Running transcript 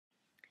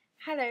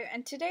Hello,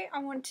 and today I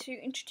want to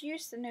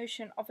introduce the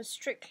notion of a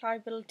strict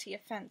liability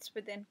offence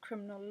within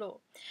criminal law.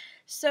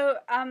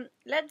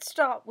 Let's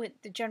start with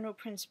the general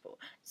principle.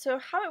 So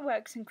how it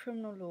works in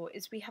criminal law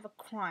is we have a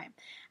crime,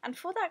 and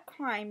for that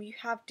crime you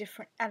have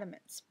different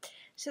elements.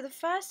 So the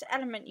first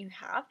element you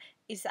have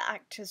is the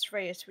actus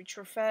reus, which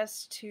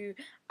refers to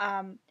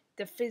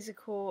the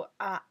physical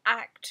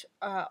act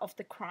of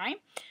the crime,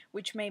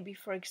 which may be,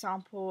 for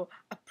example,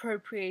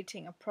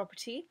 appropriating a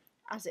property,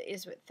 as it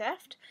is with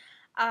theft.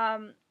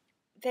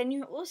 Then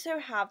you also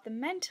have the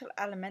mental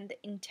element, the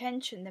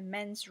intention, the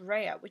mens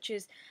rea, which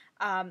is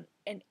an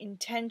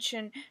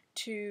intention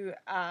to,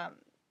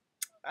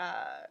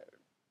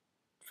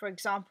 for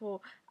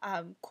example,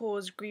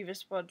 cause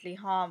grievous bodily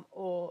harm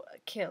or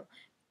kill.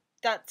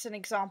 That's an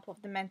example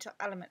of the mental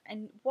element.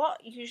 And what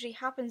usually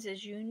happens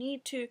is you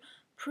need to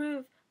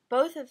prove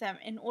both of them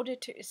in order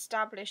to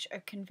establish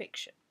a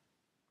conviction.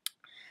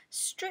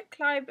 Strict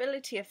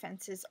liability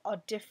offences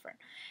are different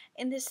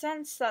in the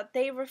sense that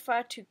they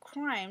refer to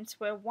crimes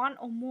where one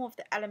or more of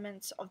the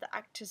elements of the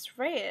actus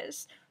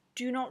reus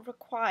do not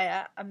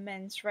require a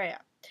mens rea.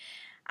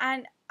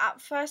 And at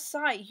first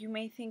sight, you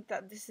may think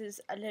that this is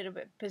a little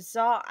bit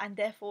bizarre and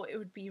therefore it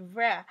would be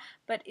rare,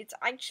 but it's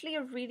actually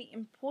really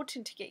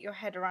important to get your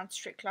head around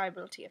strict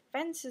liability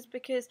offences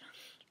because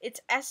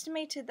it's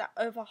estimated that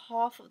over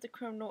half of the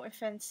criminal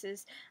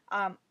offences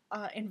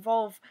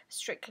involve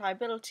strict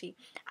liability,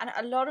 and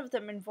a lot of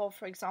them involve,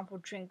 for example,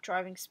 drink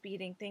driving,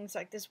 speeding, things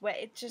like this, where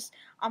it's just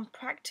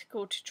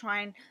unpractical to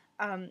try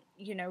and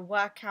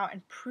work out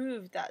and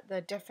prove that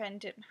the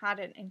defendant had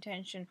an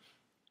intention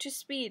to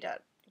speed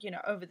at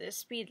over the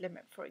speed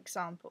limit, for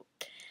example.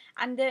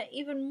 And they're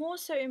even more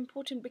so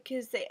important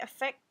because they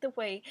affect the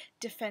way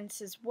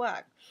defences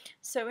work.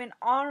 So in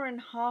R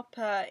and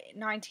Harper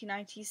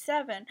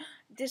 1997,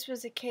 this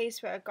was a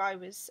case where a guy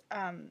was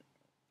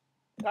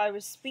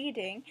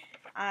speeding,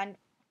 and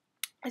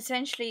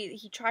essentially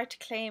he tried to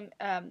claim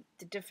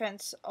the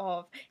defense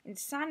of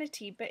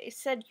insanity, but it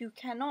said you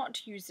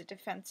cannot use the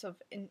defense of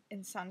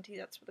insanity.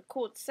 That's what the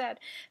court said,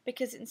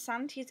 because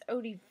insanity is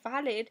only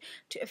valid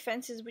to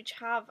offences which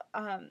have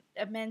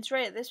a mens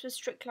rea. This was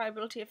strict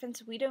liability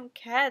offence. We don't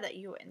care that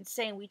you're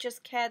insane, we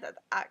just care that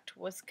the act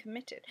was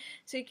committed.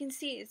 So you can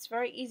see it's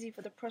very easy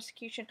for the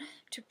prosecution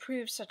to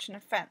prove such an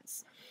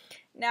offence.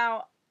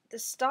 Now, the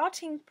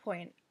starting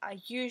point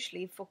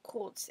usually for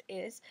courts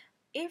is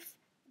if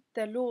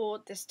the law,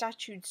 the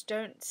statutes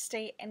don't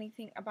state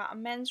anything about a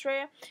mens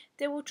rea,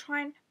 they will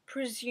try and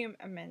presume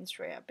a mens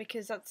rea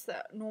because that's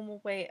the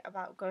normal way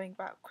about going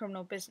about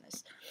criminal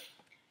business.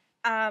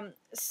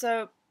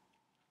 So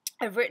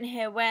I've written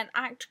here, where an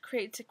act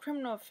creates a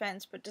criminal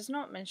offence but does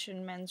not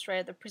mention mens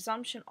rea, the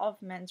presumption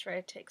of mens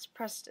rea takes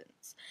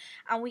precedence.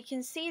 And we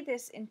can see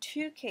this in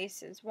two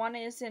cases. One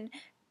is in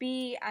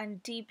B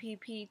and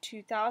DPP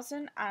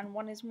 2000, and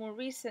one is more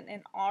recent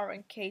in R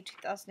and K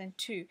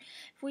 2002.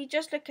 If we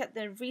just look at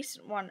the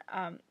recent one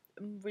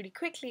really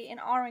quickly, in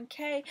R and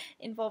K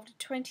involved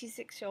a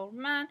 26-year-old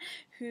man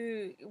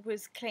who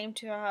was claimed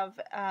to have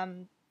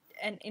an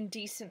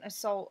indecent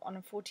assault on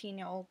a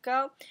 14-year-old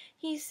girl.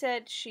 He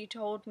said, she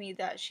told me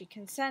that she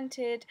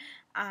consented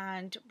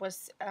and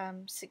was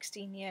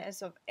 16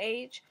 years of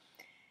age.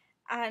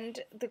 And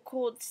the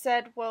court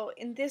said, well,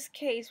 in this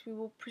case, we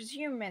will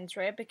presume mens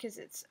rea because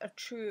it's a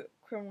true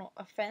criminal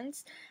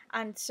offence.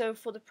 And so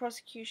for the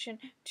prosecution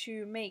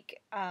to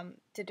make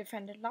the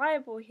defendant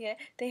liable here,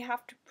 they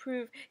have to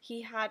prove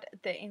he had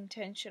the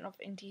intention of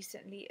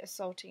indecently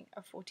assaulting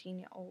a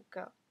 14-year-old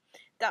girl.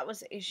 That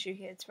was the issue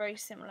here. It's very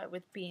similar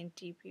with B and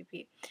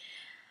DPP.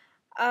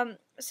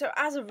 So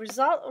as a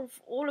result of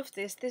all of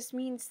this, this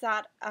means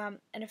that an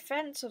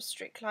offence of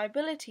strict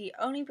liability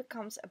only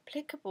becomes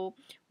applicable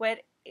where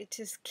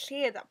it is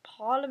clear that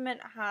Parliament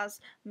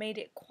has made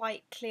it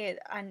quite clear,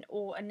 and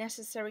or a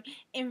necessary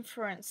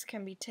inference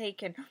can be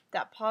taken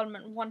that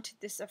Parliament wanted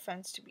this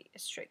offence to be a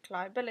strict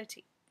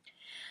liability.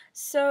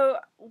 So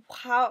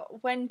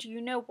when do you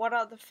know what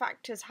are the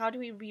factors? How do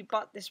we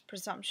rebut this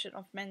presumption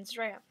of mens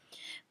rea?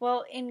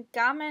 Well, in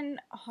Gammon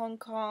Hong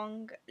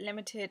Kong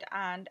Limited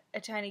and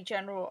Attorney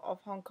General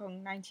of Hong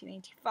Kong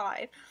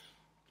 1985,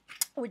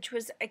 which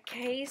was a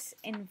case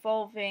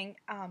involving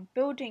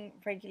building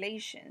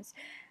regulations,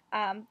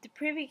 the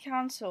Privy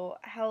Council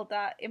held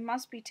that it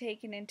must be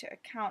taken into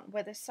account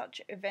whether such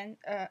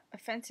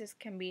offences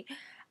can be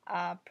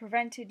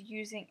prevented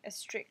using a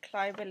strict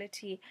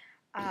liability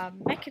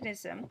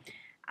mechanism.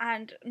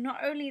 And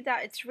not only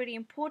that, it's really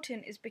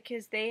important is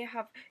because they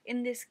have,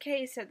 in this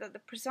case, said that the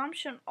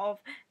presumption of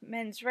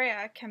mens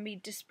rea can be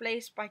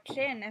displaced by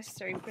clear and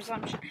necessary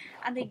presumption,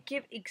 and they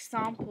give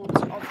examples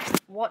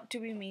of what do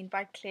we mean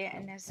by clear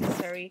and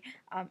necessary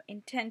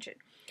intention.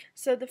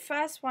 So the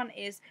first one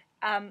is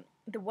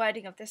the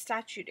wording of the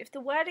statute. If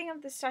the wording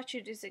of the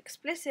statute is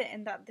explicit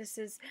in that this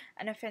is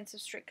an offence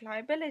of strict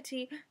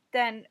liability,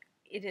 then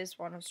it is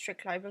one of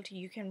strict liability.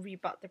 You can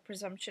rebut the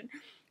presumption,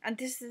 and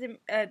this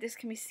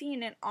can be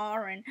seen in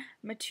R and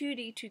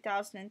Matudi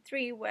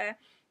 2003, where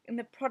in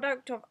the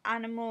product of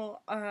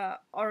animal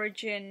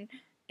origin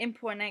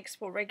Import and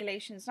Export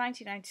Regulations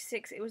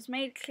 1996, it was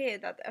made clear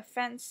that the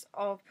offence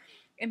of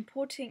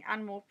importing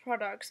animal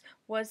products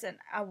was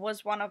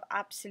one of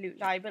absolute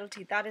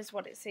liability. That is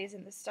what it says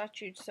in the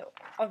statute. So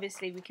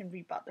obviously we can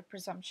rebut the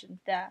presumption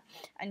there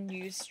and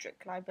use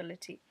strict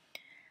liability.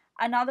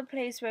 Another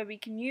place where we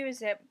can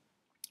use it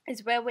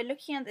is where we're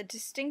looking at the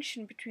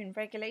distinction between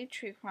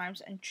regulatory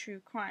crimes and true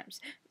crimes.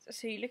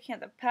 So you're looking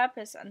at the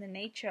purpose and the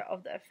nature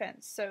of the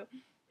offence. So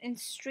in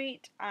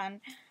Street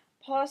and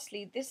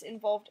Parsley, this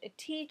involved a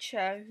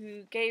teacher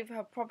who gave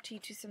her property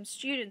to some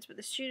students, but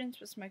the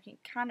students were smoking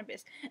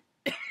cannabis.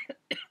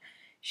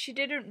 She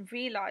didn't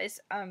realize,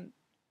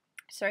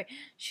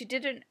 she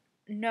didn't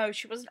know,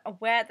 she wasn't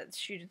aware that the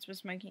students were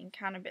smoking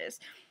cannabis.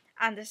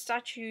 And the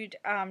statute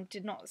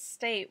did not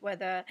state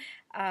whether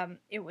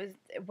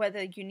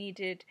whether you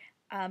needed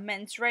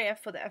mens rea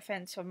for the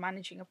offence of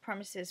managing a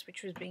premises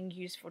which was being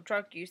used for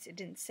drug use. It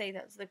didn't say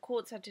that. So the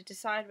courts had to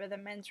decide whether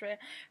mens rea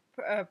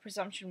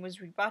presumption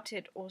was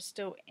rebutted or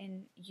still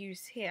in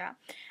use here.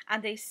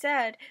 And they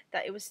said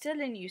that it was still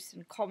in use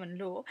in common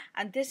law,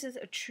 and this is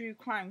a true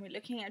crime. We're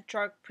looking at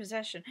drug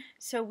possession,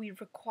 so we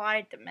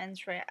required the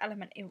mens rea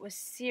element. It was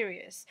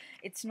serious.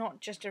 It's not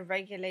just a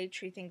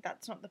regulatory thing.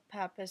 That's not the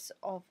purpose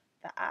of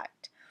the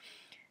act.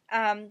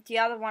 The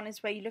other one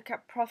is where you look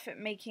at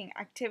profit-making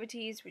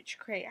activities which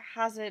create a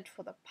hazard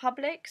for the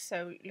public.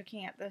 So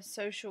looking at the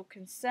social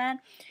concern,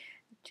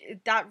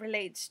 that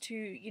relates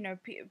to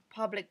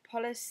public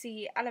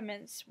policy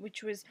elements,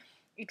 which was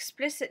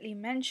explicitly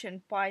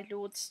mentioned by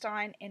Lord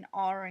Stein in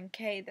R and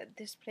K, that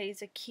this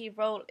plays a key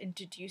role in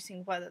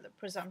deducing whether the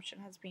presumption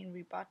has been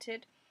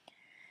rebutted.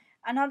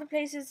 Another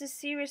place is the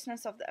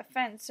seriousness of the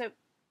offence. So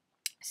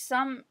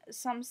some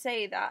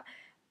say that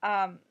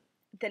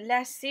the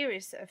less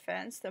serious the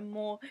offence, the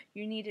more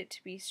you need it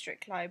to be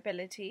strict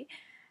liability.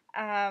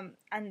 And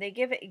they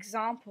give an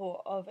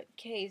example of a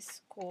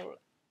case called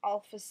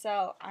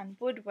Offences and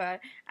Woodward,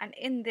 and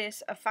in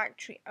this a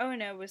factory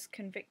owner was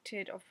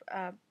convicted of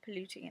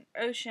polluting an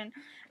ocean,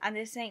 and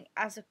they're saying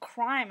as a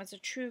crime, as a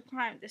true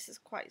crime, this is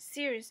quite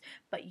serious,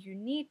 but you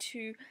need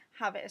to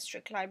have it as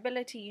strict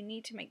liability. You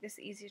need to make this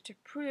easier to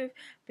prove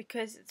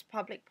because it's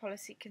public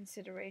policy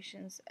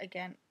considerations.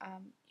 Again,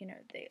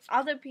 the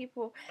other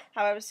people,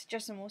 however,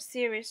 suggest a more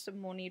serious, the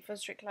more need for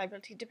strict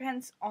liability.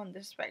 Depends on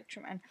the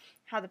spectrum and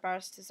how the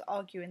barristers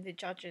argue and the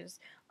judges'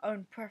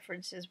 own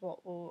preferences,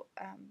 what will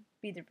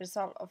be the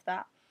result of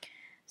that.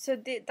 So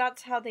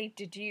that's how they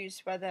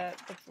deduce whether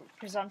the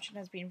presumption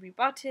has been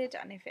rebutted,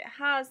 and if it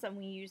has, then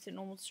we use the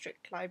normal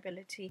strict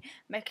liability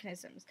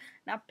mechanisms.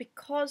 Now,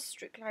 because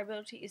strict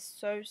liability is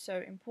so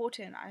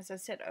important, as I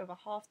said, over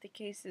half the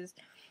cases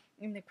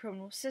in the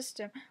criminal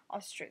system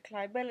are strict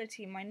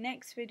liability. In my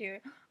next video,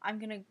 I'm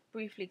going to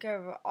briefly go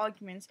over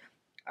arguments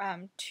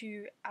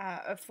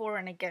for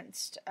and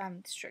against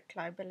strict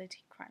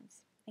liability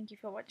crimes. Thank you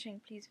for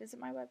watching. Please visit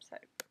my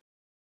website.